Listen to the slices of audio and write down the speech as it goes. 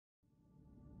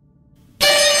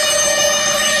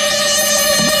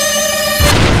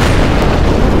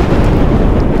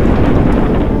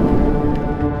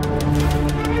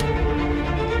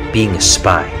Being a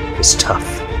spy is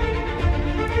tough.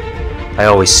 I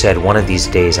always said one of these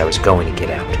days I was going to get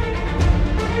out.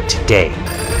 Today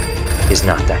is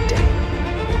not that day.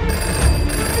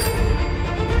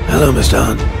 Hello, Mr.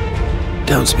 Hunt.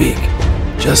 Don't speak.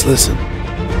 Just listen.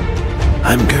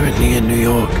 I'm currently in New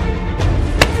York.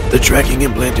 The tracking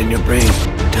implant in your brain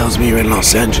tells me you're in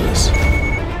Los Angeles.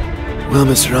 Well,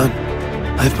 Mr. Hunt,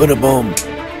 I've put a bomb,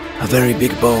 a very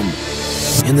big bomb,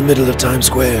 in the middle of Times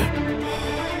Square.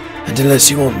 And unless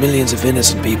you want millions of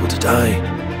innocent people to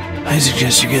die, I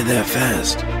suggest you get there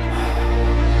fast.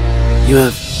 You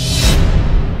have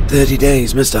 30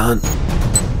 days, Mr. Hunt.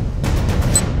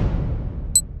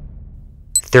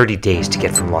 30 days to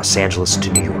get from Los Angeles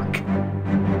to New York.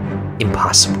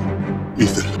 Impossible.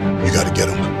 Ethan, you gotta get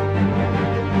him.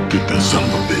 Get that son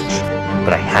of a bitch.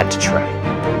 But I had to try.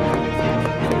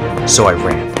 So I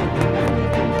ran.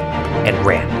 And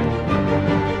ran.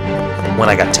 When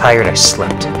I got tired, I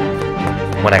slept.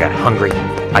 When I got hungry,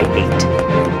 I ate.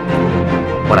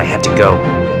 When I had to go,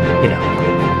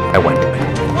 I went.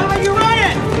 Why are you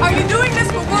running? Are you doing this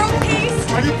for world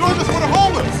peace? Are you doing this for the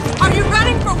homeless? Are you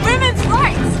running for women's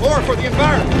rights? Or for the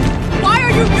environment? Why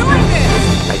are you doing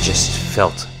this? I just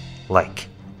felt like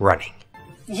running.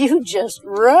 You just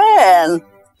ran.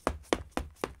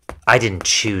 I didn't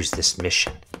choose this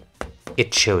mission.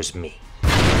 It chose me.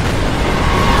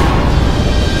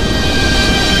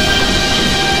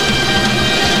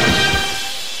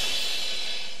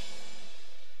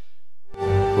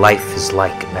 Life is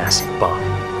like a massive bomb.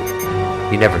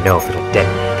 You never know if it'll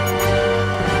detonate.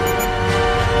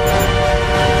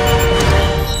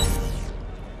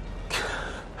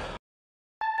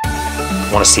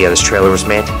 Want to see how this trailer was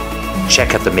made?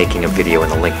 Check out the making of video in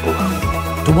the link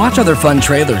below. To watch other fun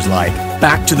trailers like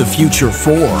Back to the Future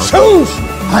 4, Shoes!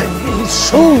 I need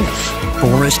shoes!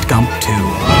 Forrest Gump 2,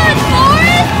 Run,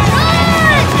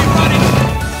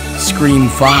 Forrest! Scream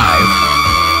 5,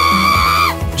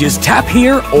 just tap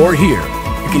here or here.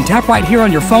 You can tap right here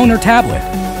on your phone or tablet.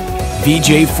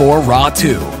 VJ4 Raw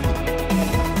 2.